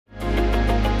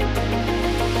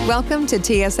Welcome to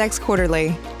TSX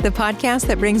Quarterly, the podcast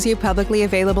that brings you publicly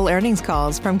available earnings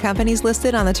calls from companies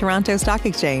listed on the Toronto Stock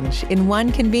Exchange in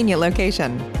one convenient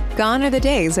location. Gone are the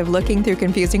days of looking through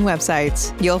confusing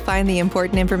websites. You'll find the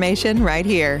important information right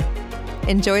here.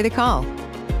 Enjoy the call.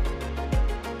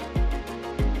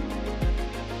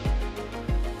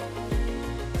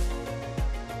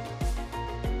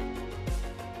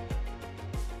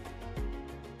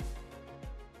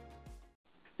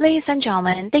 Ladies and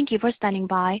gentlemen, thank you for standing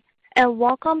by, and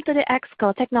welcome to the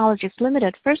EXCO Technologies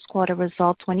Limited First Quarter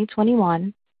Result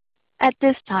 2021. At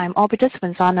this time, all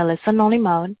participants are on a listen-only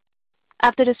mode.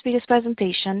 After the speaker's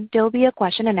presentation, there will be a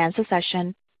question-and-answer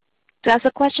session. To ask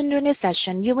a question during this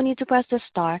session, you will need to press the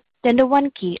star, then the 1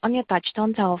 key on your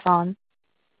touch-tone telephone.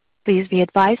 Please be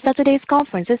advised that today's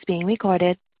conference is being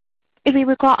recorded. If you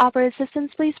require operator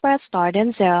assistance, please press star,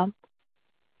 then 0.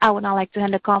 I would now like to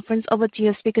hand the conference over to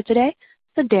your speaker today,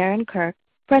 to Darren Kirk,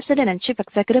 President and Chief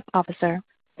Executive Officer.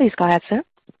 Please go ahead, sir.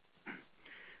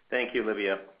 Thank you,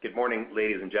 Olivia. Good morning,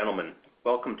 ladies and gentlemen.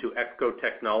 Welcome to EXCO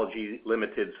Technologies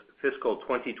Limited's Fiscal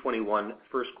 2021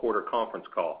 First Quarter Conference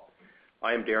Call.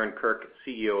 I am Darren Kirk,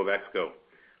 CEO of EXCO.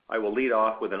 I will lead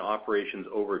off with an operations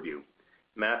overview.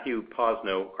 Matthew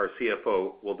Posno, our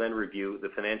CFO, will then review the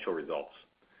financial results.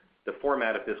 The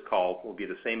format of this call will be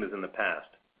the same as in the past.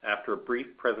 After a brief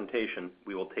presentation,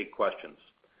 we will take questions.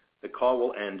 The call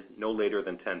will end no later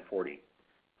than 10:40.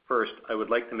 First, I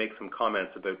would like to make some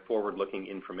comments about forward-looking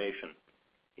information.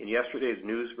 In yesterday's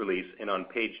news release and on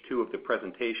page 2 of the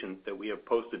presentation that we have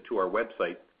posted to our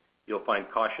website, you'll find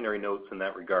cautionary notes in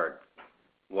that regard.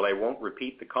 While I won't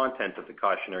repeat the content of the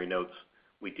cautionary notes,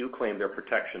 we do claim their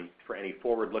protection for any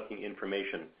forward-looking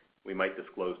information we might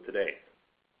disclose today.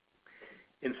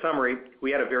 In summary, we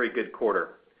had a very good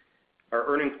quarter. Our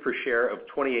earnings per share of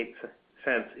 28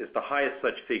 cents is the highest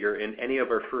such figure in any of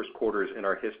our first quarters in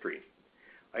our history.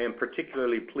 I am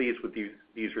particularly pleased with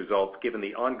these results given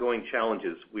the ongoing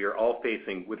challenges we are all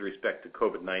facing with respect to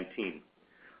COVID-19.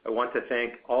 I want to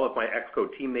thank all of my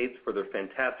EXCO teammates for their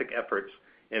fantastic efforts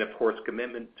and, of course,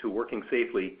 commitment to working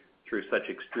safely through such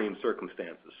extreme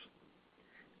circumstances.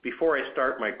 Before I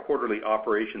start my quarterly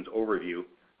operations overview,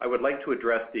 I would like to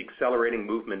address the accelerating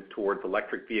movement towards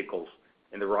electric vehicles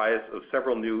and the rise of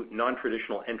several new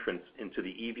non-traditional entrants into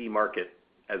the EV market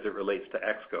as it relates to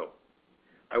EXCO.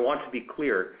 I want to be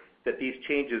clear that these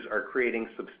changes are creating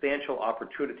substantial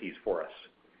opportunities for us.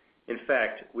 In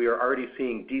fact, we are already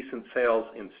seeing decent sales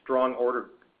and strong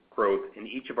order growth in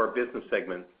each of our business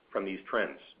segments from these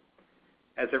trends.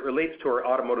 As it relates to our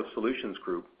Automotive Solutions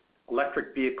Group,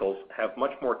 electric vehicles have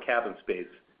much more cabin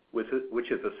space, which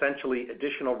is essentially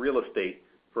additional real estate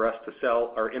for us to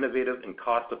sell our innovative and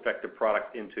cost-effective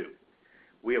products into.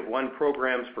 We have won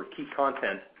programs for key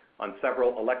content on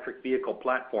several electric vehicle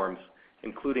platforms,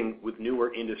 including with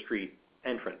newer industry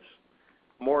entrants.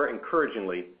 More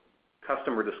encouragingly,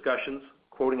 customer discussions,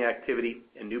 quoting activity,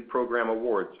 and new program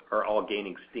awards are all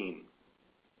gaining steam.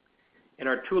 In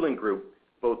our tooling group,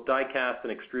 both die-cast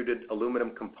and extruded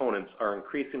aluminum components are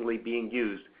increasingly being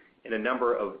used in a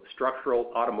number of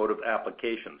structural automotive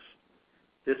applications.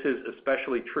 This is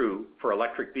especially true for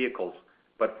electric vehicles,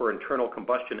 but for internal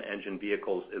combustion engine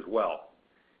vehicles as well.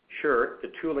 Sure,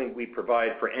 the tooling we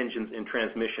provide for engines and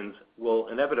transmissions will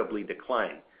inevitably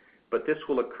decline, but this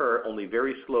will occur only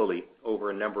very slowly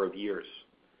over a number of years.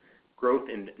 Growth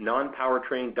in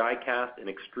non-powertrain die-cast and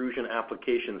extrusion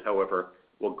applications, however,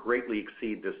 will greatly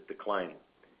exceed this decline.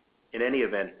 In any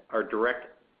event, our direct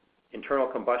internal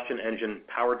combustion engine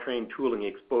powertrain tooling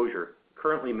exposure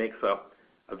currently makes up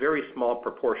a very small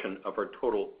proportion of our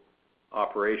total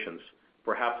operations,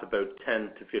 perhaps about 10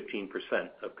 to 15%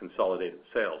 of consolidated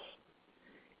sales.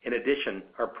 In addition,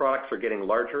 our products are getting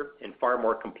larger and far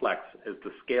more complex as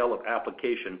the scale of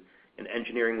application and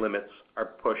engineering limits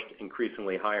are pushed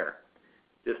increasingly higher.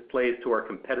 This plays to our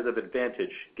competitive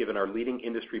advantage given our leading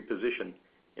industry position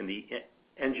in the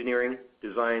engineering,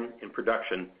 design, and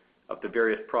production of the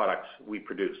various products we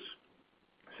produce.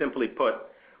 Simply put,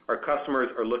 our customers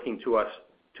are looking to us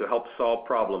to help solve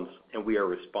problems, and we are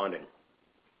responding.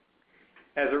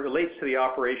 As it relates to the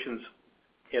operations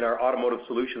in our Automotive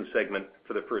Solutions segment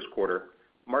for the first quarter,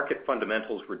 market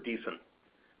fundamentals were decent.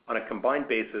 On a combined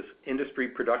basis, industry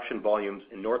production volumes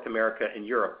in North America and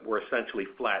Europe were essentially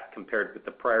flat compared with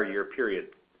the prior year period.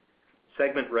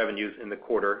 Segment revenues in the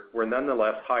quarter were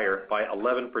nonetheless higher by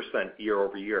 11% year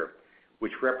over year,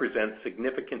 which represents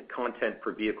significant content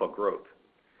per vehicle growth.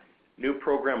 New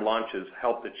program launches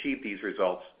helped achieve these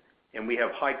results, and we have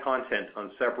high content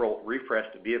on several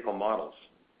refreshed vehicle models.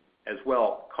 As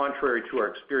well, contrary to our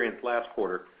experience last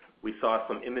quarter, we saw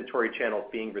some inventory channels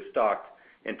being restocked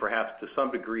and perhaps to some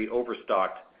degree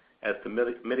overstocked as to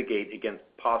mitigate against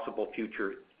possible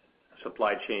future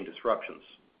supply chain disruptions.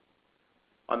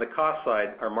 On the cost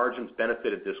side, our margins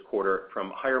benefited this quarter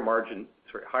from higher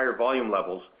volume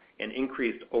levels and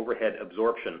increased overhead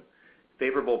absorption,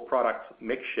 favorable product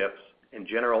mix shifts, and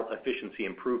general efficiency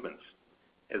improvements.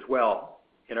 As well,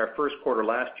 in our first quarter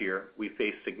last year, we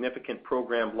faced significant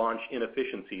program launch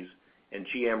inefficiencies and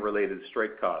GM-related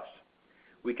strike costs.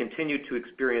 We continued to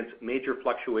experience major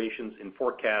fluctuations in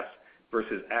forecasts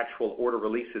versus actual order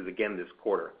releases again this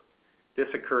quarter. This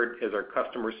occurred as our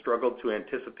customers struggled to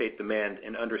anticipate demand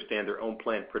and understand their own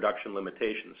plant production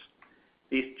limitations.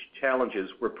 These challenges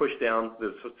were pushed down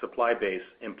the supply base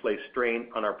and placed strain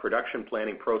on our production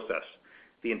planning process.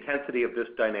 The intensity of this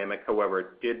dynamic,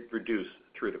 however, did reduce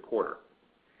through the quarter.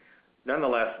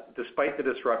 Nonetheless, despite the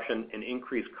disruption and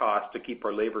increased costs to keep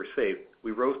our labor safe,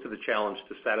 we rose to the challenge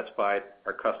to satisfy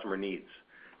our customer needs.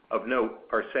 Of note,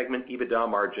 our segment EBITDA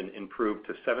margin improved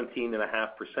to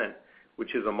 17.5%,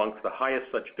 which is amongst the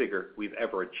highest such figure we've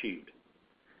ever achieved.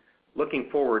 Looking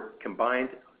forward, combined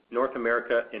North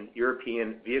America and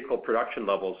European vehicle production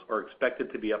levels are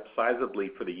expected to be up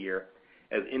sizably for the year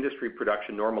as industry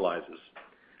production normalizes.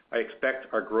 I expect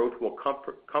our growth will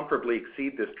comfortably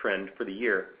exceed this trend for the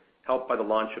year, helped by the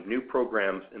launch of new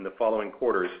programs in the following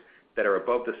quarters that are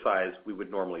above the size we would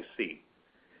normally see.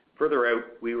 Further out,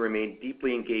 we remain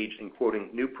deeply engaged in quoting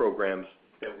new programs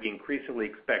that we increasingly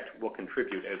expect will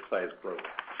contribute outsized growth.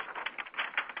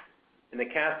 In the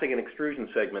casting and extrusion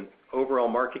segment, overall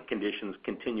market conditions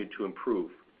continued to improve.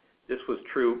 This was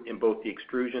true in both the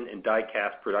extrusion and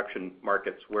die-cast production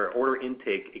markets, where order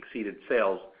intake exceeded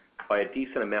sales by a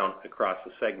decent amount across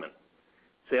the segment.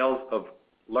 Sales of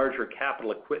larger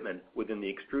capital equipment within the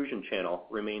extrusion channel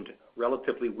remained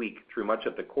relatively weak through much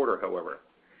of the quarter, however.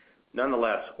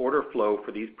 Nonetheless, order flow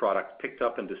for these products picked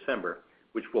up in December,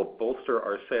 which will bolster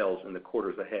our sales in the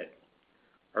quarters ahead.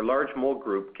 Our large mold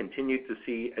group continued to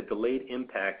see a delayed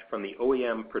impact from the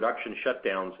OEM production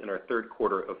shutdowns in our third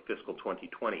quarter of fiscal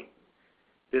 2020.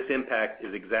 This impact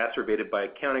is exacerbated by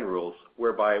accounting rules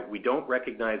whereby we don't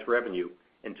recognize revenue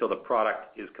until the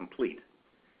product is complete.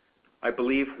 I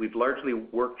believe we've largely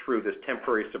worked through this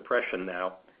temporary suppression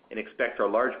now and expect our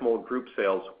large mold group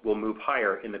sales will move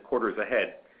higher in the quarters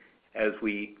ahead as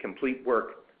we complete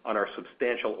work on our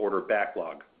substantial order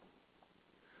backlog.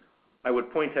 I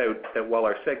would point out that while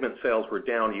our segment sales were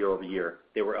down year over year,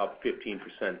 they were up 15%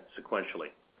 sequentially.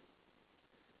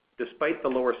 Despite the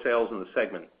lower sales in the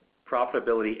segment,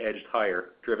 profitability edged higher,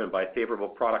 driven by favorable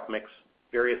product mix,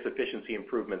 various efficiency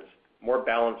improvements, more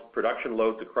balanced production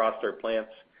loads across our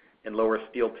plants, and lower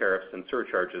steel tariffs and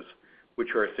surcharges,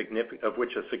 of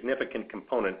which a significant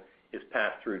component is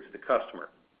passed through to the customer.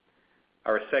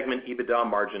 Our segment EBITDA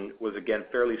margin was again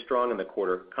fairly strong in the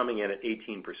quarter, coming in at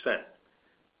 18%.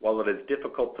 While it is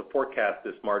difficult to forecast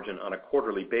this margin on a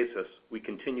quarterly basis, we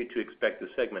continue to expect the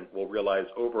segment will realize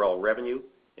overall revenue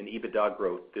and EBITDA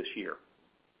growth this year.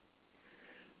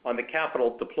 On the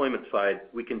capital deployment side,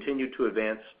 we continue to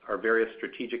advance our various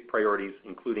strategic priorities,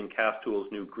 including Castool's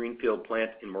new greenfield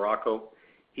plant in Morocco,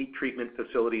 heat treatment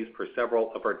facilities for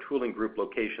several of our tooling group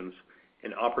locations,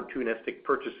 and opportunistic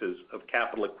purchases of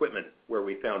capital equipment where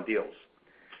we found deals.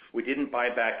 We didn't buy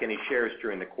back any shares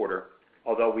during the quarter,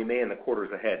 although we may in the quarters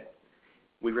ahead.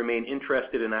 We remain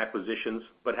interested in acquisitions,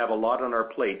 but have a lot on our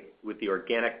plate with the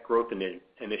organic growth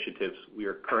initiatives we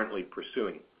are currently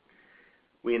pursuing.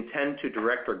 We intend to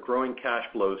direct our growing cash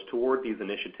flows toward these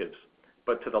initiatives,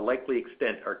 but to the likely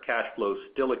extent our cash flows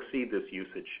still exceed this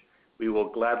usage, we will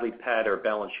gladly pad our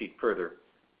balance sheet further,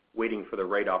 waiting for the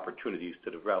right opportunities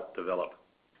to develop.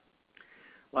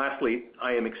 Lastly,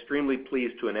 I am extremely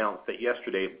pleased to announce that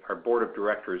yesterday our board of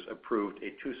directors approved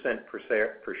a 2-cent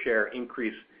per share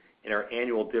increase in our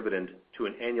annual dividend to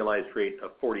an annualized rate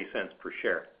of 40 cents per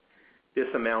share. This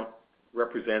amount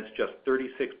represents just 36%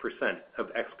 of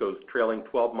EXCO's trailing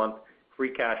 12-month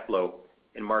free cash flow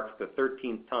and marks the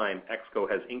 13th time EXCO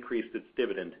has increased its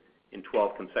dividend in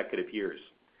 12 consecutive years.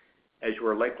 As you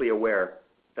are likely aware,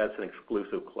 that's an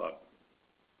exclusive club.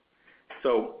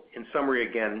 So, in summary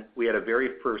again, we had a very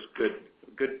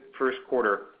good first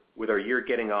quarter with our year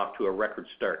getting off to a record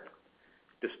start.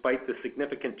 Despite the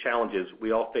significant challenges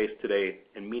we all face today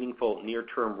and meaningful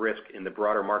near-term risk in the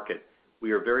broader market,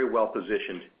 we are very well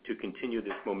positioned to continue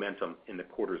this momentum in the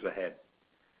quarters ahead.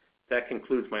 That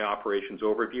concludes my operations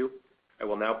overview. I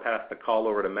will now pass the call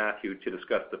over to Matthew to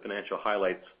discuss the financial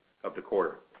highlights of the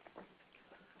quarter.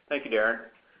 Thank you, Darren.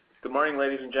 Good morning,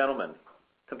 ladies and gentlemen.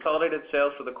 Consolidated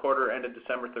sales for the quarter ended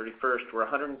December 31st were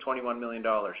 $121 million,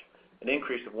 an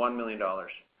increase of $1 million.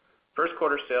 First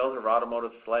quarter sales of our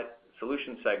Automotive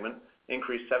Solutions segment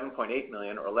increased $7.8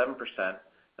 million or 11%,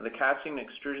 and the casting and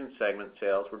extrusion segment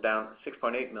sales were down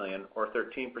 $6.8 million, or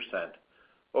 13%.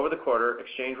 Over the quarter,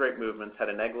 exchange rate movements had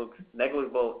a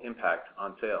negligible impact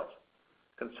on sales.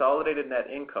 Consolidated net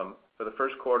income for the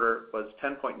first quarter was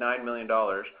 $10.9 million,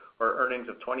 or earnings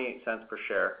of 28 cents per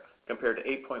share, compared to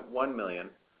 $8.1 million,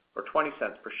 or 20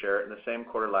 cents per share in the same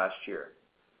quarter last year,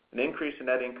 an increase in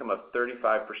net income of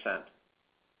 35%.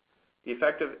 The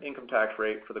effective income tax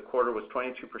rate for the quarter was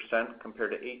 22%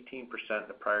 compared to 18% in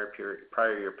the prior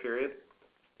year period.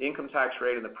 The income tax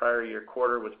rate in the prior year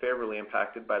quarter was favorably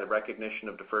impacted by the recognition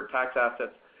of deferred tax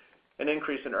assets, an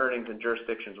increase in earnings in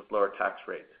jurisdictions with lower tax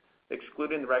rates.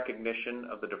 Excluding the recognition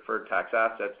of the deferred tax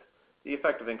assets, the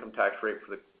effective income tax rate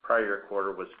for the prior year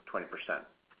quarter was 20%.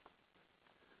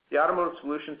 The Automotive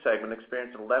Solutions segment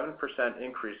experienced an 11%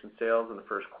 increase in sales in the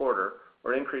first quarter,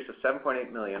 or an increase of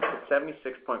 $7.8 million to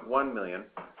 $76.1 million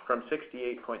from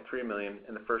 $68.3 million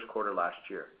in the first quarter last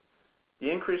year.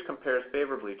 The increase compares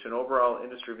favorably to an overall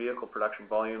industry vehicle production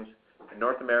volumes in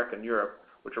North America and Europe,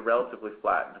 which are relatively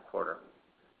flat in the quarter.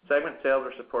 Segment sales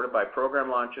were supported by program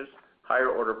launches, higher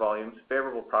order volumes,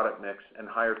 favorable product mix, and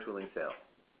higher tooling sales.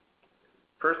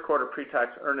 First quarter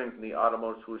pre-tax earnings in the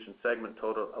Automotive Solutions segment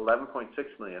totaled $11.6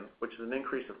 million, which is an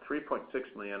increase of $3.6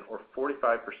 million, or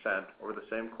 45%, over the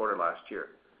same quarter last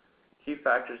year. Key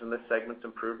factors in this segment's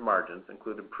improved margins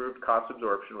include improved cost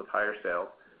absorption with higher sales,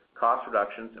 cost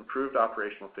reductions, improved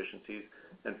operational efficiencies,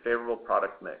 and favorable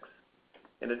product mix.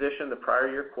 In addition, the prior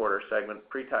year quarter segment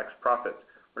pre-tax profits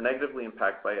were negatively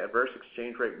impacted by adverse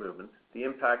exchange rate movements, the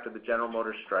impact of the General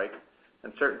Motors strike,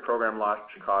 and certain program launch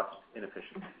cost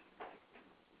inefficiencies.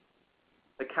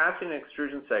 The Casting and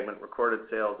Extrusion segment recorded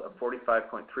sales of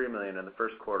 $45.3 million in the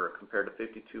first quarter compared to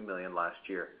 $52 million last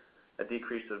year, a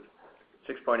decrease of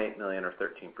 $6.8 million, or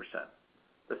 13%.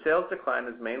 The sales decline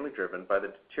is mainly driven by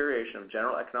the deterioration of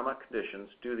general economic conditions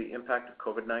due to the impact of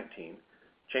COVID-19,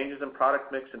 changes in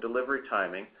product mix and delivery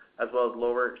timing, as well as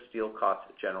lower steel costs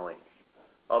generally.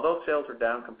 Although sales were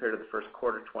down compared to the first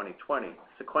quarter 2020,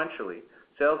 sequentially,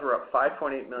 sales were up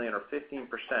 $5.8 million, or 15%,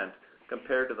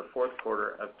 compared to the fourth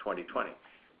quarter of 2020.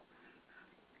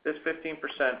 This 15%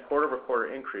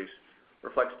 quarter-over-quarter increase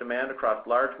reflects demand across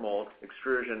large mold,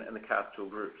 extrusion, and the cast tool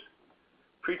groups.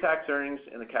 Pre-tax earnings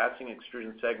in the Casting and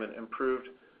Extrusion segment improved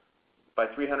by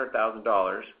 $300,000,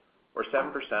 or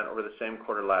 7%, over the same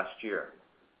quarter last year.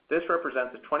 This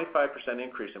represents a 25%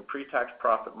 increase in pre-tax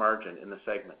profit margin in the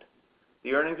segment.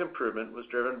 The earnings improvement was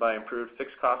driven by improved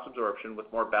fixed cost absorption with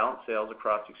more balanced sales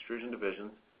across extrusion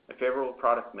divisions and favorable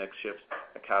product mix shifts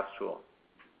at cast tool.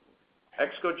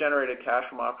 EXCO generated cash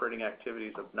from operating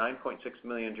activities of $9.6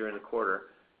 million during the quarter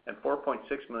and $4.6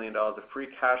 million of free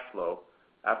cash flow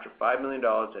after $5 million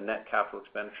in net capital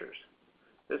expenditures.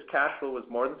 This cash flow was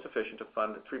more than sufficient to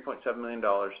fund $3.7 million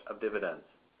of dividends.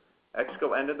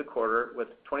 EXCO ended the quarter with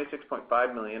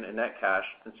 $26.5 million in net cash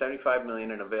and $75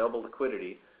 million in available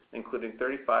liquidity, including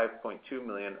 $35.2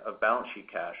 million of balance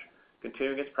sheet cash,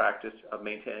 continuing its practice of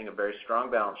maintaining a very strong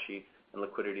balance sheet and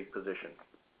liquidity position.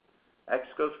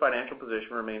 EXCO's financial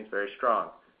position remains very strong.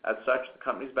 As such, the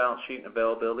company's balance sheet and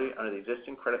availability under the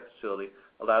existing credit facility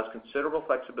allows considerable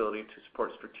flexibility to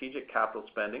support strategic capital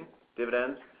spending,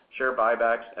 dividends, share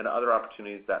buybacks, and other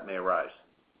opportunities that may arise.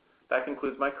 That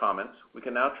concludes my comments. We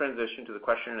can now transition to the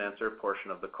question and answer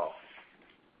portion of the call.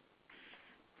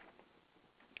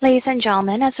 Ladies and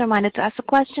gentlemen, as a reminder, to ask a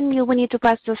question, you will need to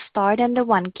press the star and the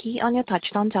 1 key on your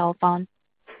touchtone telephone.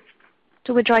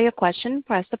 To withdraw your question,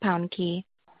 press the pound key.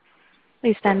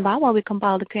 Please stand by while we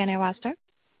compile the Q&A roster.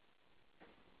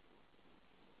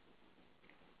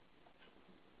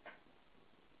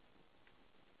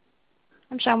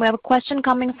 I'm sure we have a question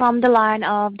coming from the line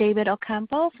of David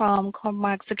Ocampo from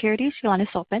Cormark Securities. Your line is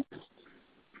open.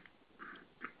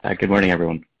 Good morning,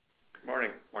 everyone. Good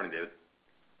morning. Morning, David.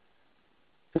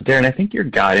 So Darren, I think your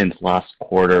guidance last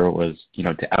quarter was,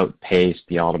 to outpace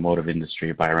the automotive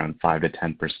industry by around 5 to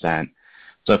 10%.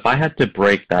 So if I had to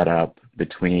break that up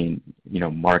between,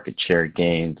 market share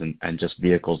gains and just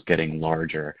vehicles getting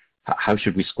larger, how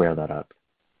should we square that up?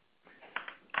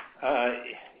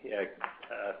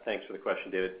 Thanks for the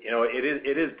question, David.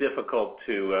 It is difficult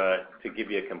to give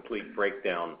you a complete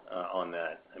breakdown on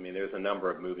that. I mean, there's a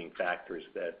number of moving factors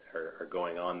that are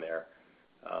going on there.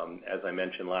 As I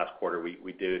mentioned last quarter,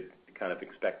 we did kind of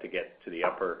expect to get to the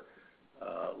upper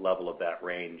level of that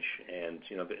range, and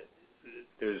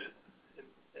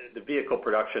the vehicle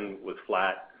production was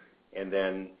flat, and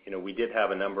then we did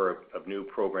have a number of new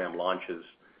program launches,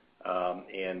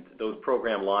 and those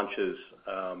program launches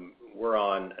were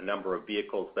on a number of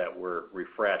vehicles that were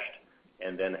refreshed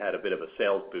and then had a bit of a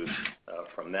sales boost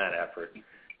from that effort.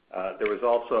 There was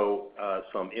also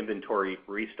some inventory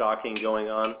restocking going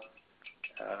on,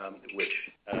 which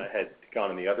had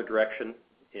gone in the other direction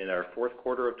in our fourth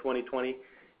quarter of 2020.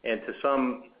 And to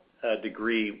some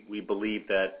degree, we believe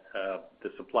that the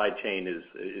supply chain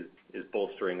is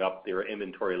bolstering up their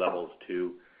inventory levels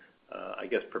to, I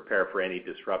guess, prepare for any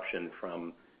disruption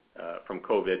from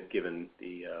COVID, given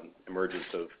the emergence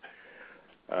of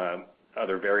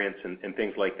other variants and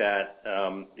things like that.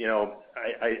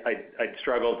 I'd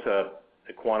struggle to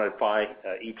quantify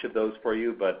each of those for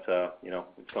you, but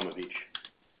some of each.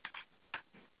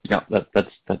 Yeah,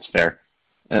 that's fair.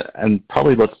 And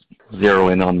probably let's zero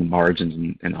in on the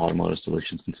margins in Automotive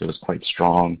Solutions since it was quite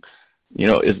strong.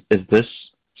 Is this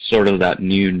sort of that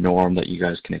new norm that you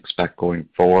guys can expect going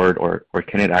forward, or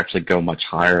can it actually go much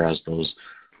higher as those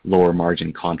lower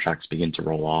margin contracts begin to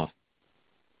roll off?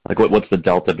 Like, what's the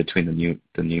delta between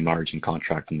the new margin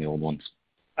contract and the old ones?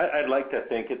 I'd like to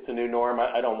think it's a new norm.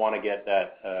 I don't want to get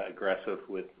that aggressive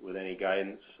with any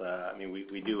guidance.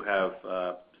 We do have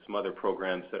some other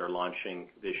programs that are launching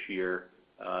this year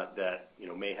that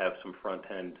may have some front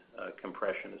end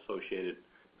compression associated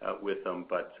with them,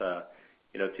 but to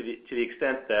the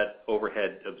extent that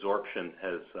overhead absorption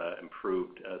has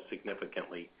improved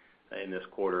significantly in this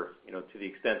quarter, to the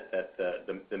extent that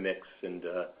the mix and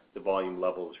the volume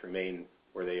levels remain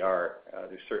where they are,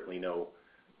 there's certainly no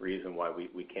reason why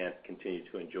we can't continue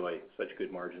to enjoy such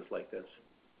good margins like this.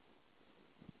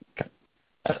 Okay.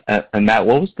 And Matt,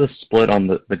 what was the split on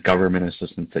the government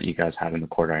assistance that you guys had in the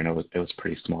quarter? I know it was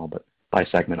pretty small, but by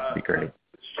segment would be great.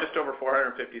 It's just over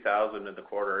 $450,000 in the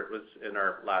quarter. It was in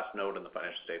our last note in the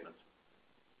financial statements.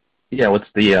 Yeah, what's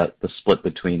the split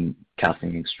between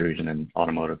casting extrusion and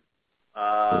Automotive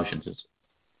Solutions?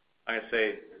 I'm going to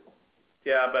say,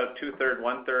 about 2/3,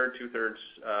 1/3, 2/3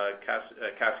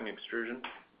 casting extrusion.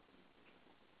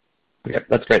 Yeah,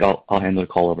 that's great. I'll hand the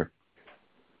call over.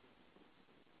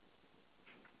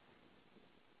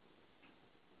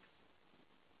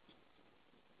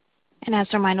 And as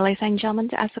a reminder, ladies and gentlemen,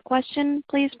 to ask a question,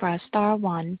 please press star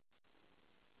 1.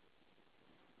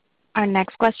 Our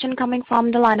next question coming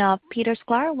from the line of Peter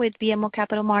Sklar with BMO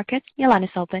Capital Markets. Your line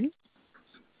is open.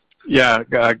 Yeah,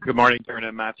 good morning, Darren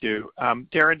and Matthew.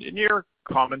 Darren, in your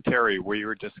commentary where you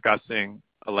were discussing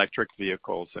electric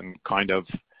vehicles and kind of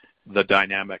the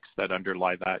dynamics that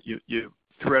underlie that, you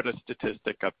threw out a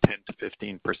statistic of 10 to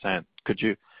 15%.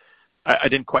 I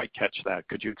didn't quite catch that.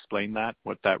 Could you explain that,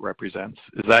 what that represents?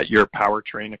 Is that your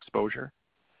powertrain exposure?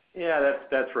 Yeah,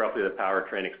 that's roughly the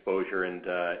powertrain exposure, and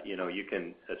you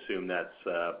can assume that's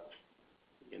a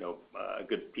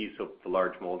good piece of the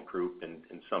large mold group and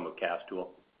some of Castool.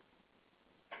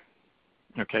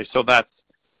 Okay, so that's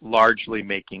largely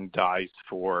making dies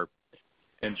for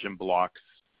engine blocks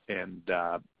and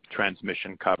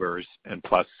transmission covers, and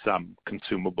plus some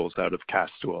consumables out of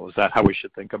Castool. Is that how we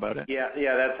should think about it? Yeah,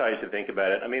 that's how you should think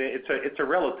about it. I mean, it's a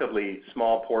relatively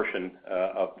small portion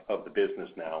of the business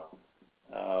now,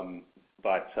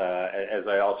 but as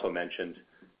I also mentioned,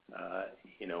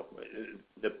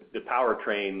 the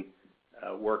powertrain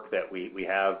work that we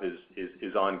have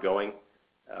is ongoing.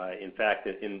 In fact,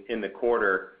 in the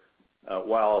quarter,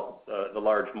 while the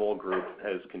large mold group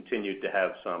has continued to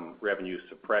have some revenue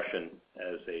suppression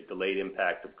as a delayed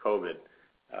impact of COVID,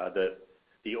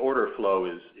 the order flow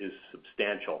is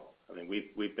substantial. I mean,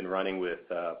 we've been running with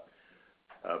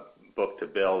book to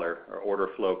bill or order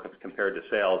flow compared to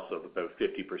sales of about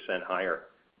 50% higher,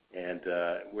 and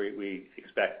we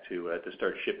expect to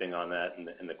start shipping on that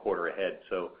in the quarter ahead.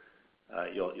 So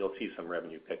you'll see some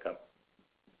revenue pickup.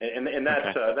 And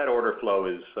that's, that order flow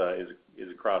is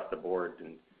across the board,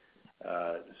 and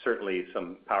certainly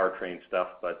some powertrain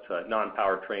stuff, but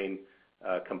non-powertrain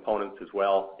components as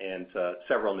well, and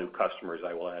several new customers,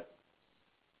 I will add.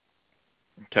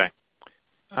 Okay.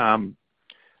 On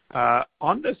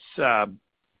this,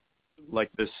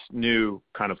 this new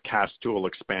kind of Castool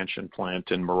expansion plant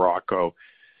in Morocco,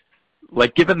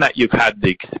 given that you've had the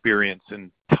experience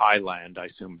in Thailand, I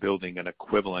assume building an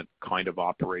equivalent kind of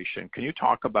operation, can you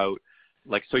talk about,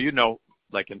 in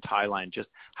Thailand, just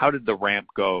how did the ramp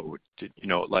go?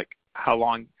 How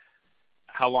long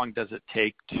does it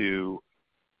take to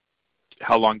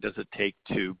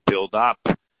build up?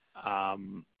 How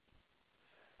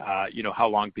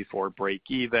long before break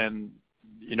even?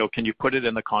 Can you put it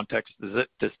in the context?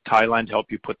 Does Thailand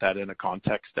help you put that in a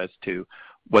context as to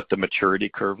what the maturity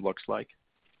curve looks like?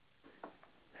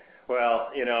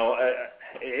 Well,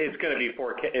 it's going to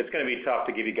be tough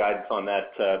to give you guidance on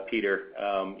that, Peter.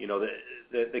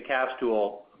 The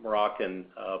Castool Moroccan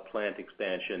plant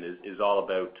expansion is all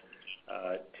about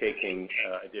taking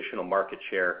additional market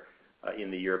share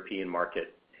in the European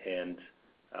market, and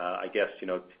I guess,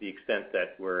 to the extent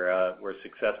that we're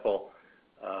successful,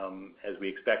 as we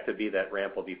expect to be, that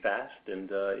ramp will be fast, and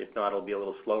if not, it'll be a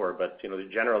little slower. But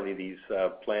generally these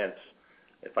plants,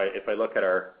 if I look at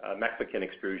our Mexican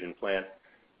extrusion plant,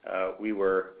 we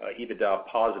were EBITDA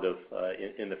positive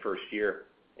in the first year,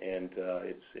 and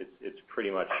it's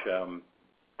pretty much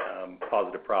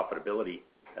positive profitability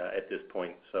at this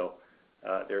point. So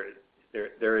there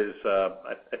is,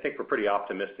 I think we're pretty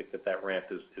optimistic that ramp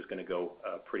is going to go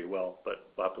pretty well, but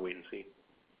we'll have to wait and see.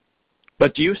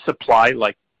 But do you supply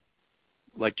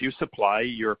do you supply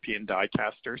European die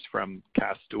casters from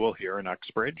Castool here in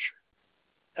Uxbridge?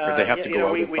 Or they have to go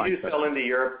out and find we do sell into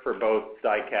Europe for both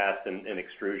die cast and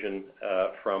extrusion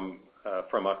from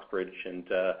Uxbridge, and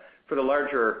for the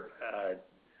larger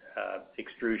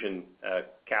extrusion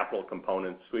capital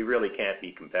components, we really can't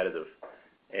be competitive.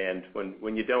 And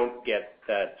when you don't get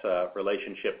that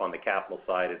relationship on the capital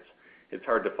side, it's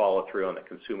hard to follow through on the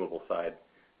consumable side.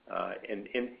 And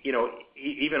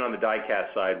even on the die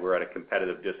cast side, we're at a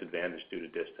competitive disadvantage due to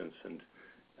distance. And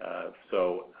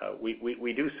so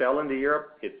we do sell into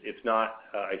Europe. It's not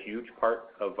a huge part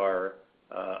of our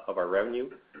revenue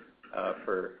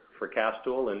for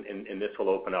Castool, and this will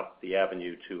open up the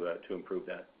avenue to improve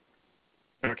that.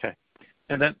 Okay.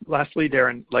 And then lastly,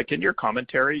 Darren, in your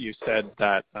commentary, you said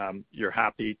that you're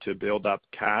happy to build up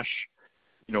cash,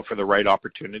 for the right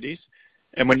opportunities.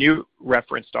 And when you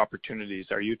referenced opportunities,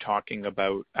 are you talking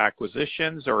about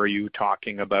acquisitions, or are you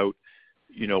talking about,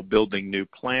 building new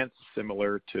plants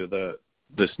similar to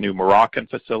this new Moroccan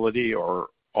facility, or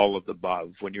all of the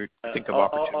above when you think of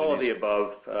opportunities? All of the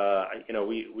above.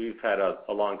 We've had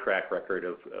a long track record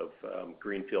of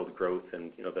greenfield growth,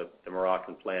 and the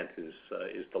Moroccan plant is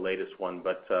the latest one.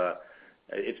 But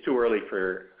it's too early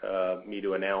for me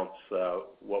to announce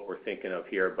what we're thinking of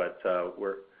here. But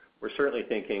we're certainly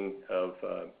thinking of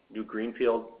new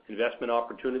greenfield investment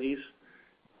opportunities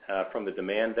from the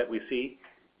demand that we see,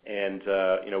 and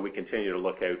we continue to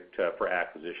look out for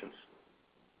acquisitions.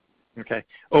 Okay.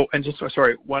 Oh, and just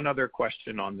sorry, one other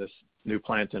question on this new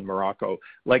plant in Morocco.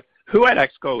 Who at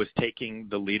EXCO is taking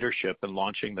the leadership in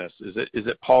launching this? Is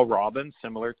it Paul Robbins,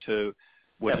 similar to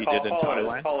what he did in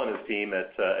Thailand? Paul and his team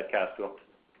at Castool.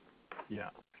 Yeah.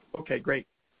 Okay, great.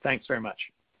 Thanks very much.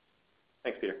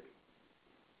 Thanks, Peter.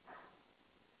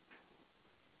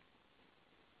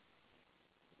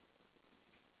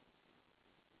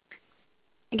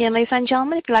 Again, ladies and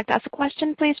gentlemen, if you'd like to ask a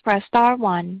question, please press star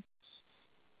one.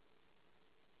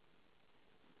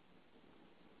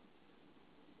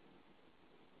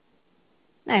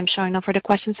 I am showing no further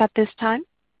questions at this time.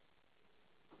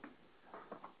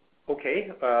 Okay.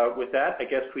 With that, I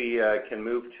guess we can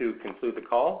move to conclude the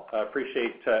call.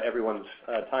 Appreciate everyone's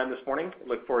time this morning.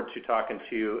 Look forward to talking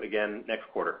to you again next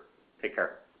quarter. Take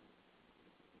care.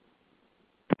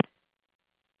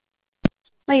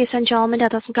 Ladies and gentlemen,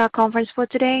 that does conclude our conference for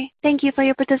today. Thank you for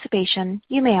your participation.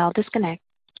 You may all disconnect.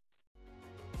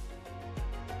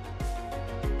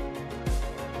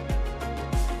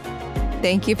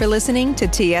 Thank you for listening to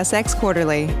TSX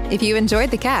Quarterly. If you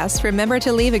enjoyed the cast, remember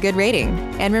to leave a good rating.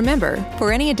 And remember,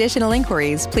 for any additional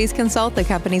inquiries, please consult the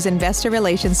company's investor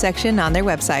relations section on their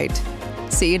website.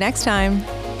 See you next time.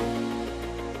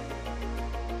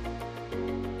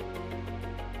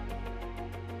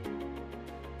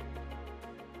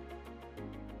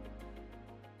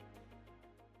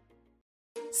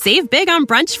 Save big on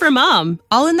brunch for mom,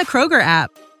 all in the Kroger app.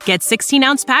 Get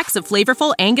 16-ounce packs of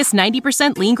flavorful Angus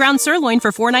 90% lean ground sirloin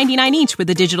for $4.99 each with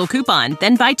a digital coupon.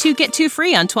 Then buy 2, get 2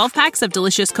 free on 12 packs of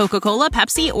delicious Coca-Cola,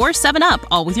 Pepsi, or 7-Up,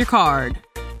 all with your card.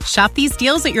 Shop these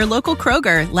deals at your local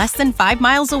Kroger, less than 5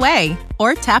 miles away.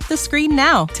 Or tap the screen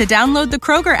now to download the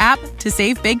Kroger app to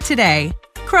save big today.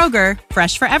 Kroger,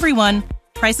 fresh for everyone.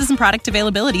 Prices and product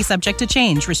availability subject to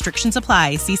change. Restrictions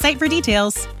apply. See site for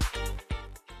details.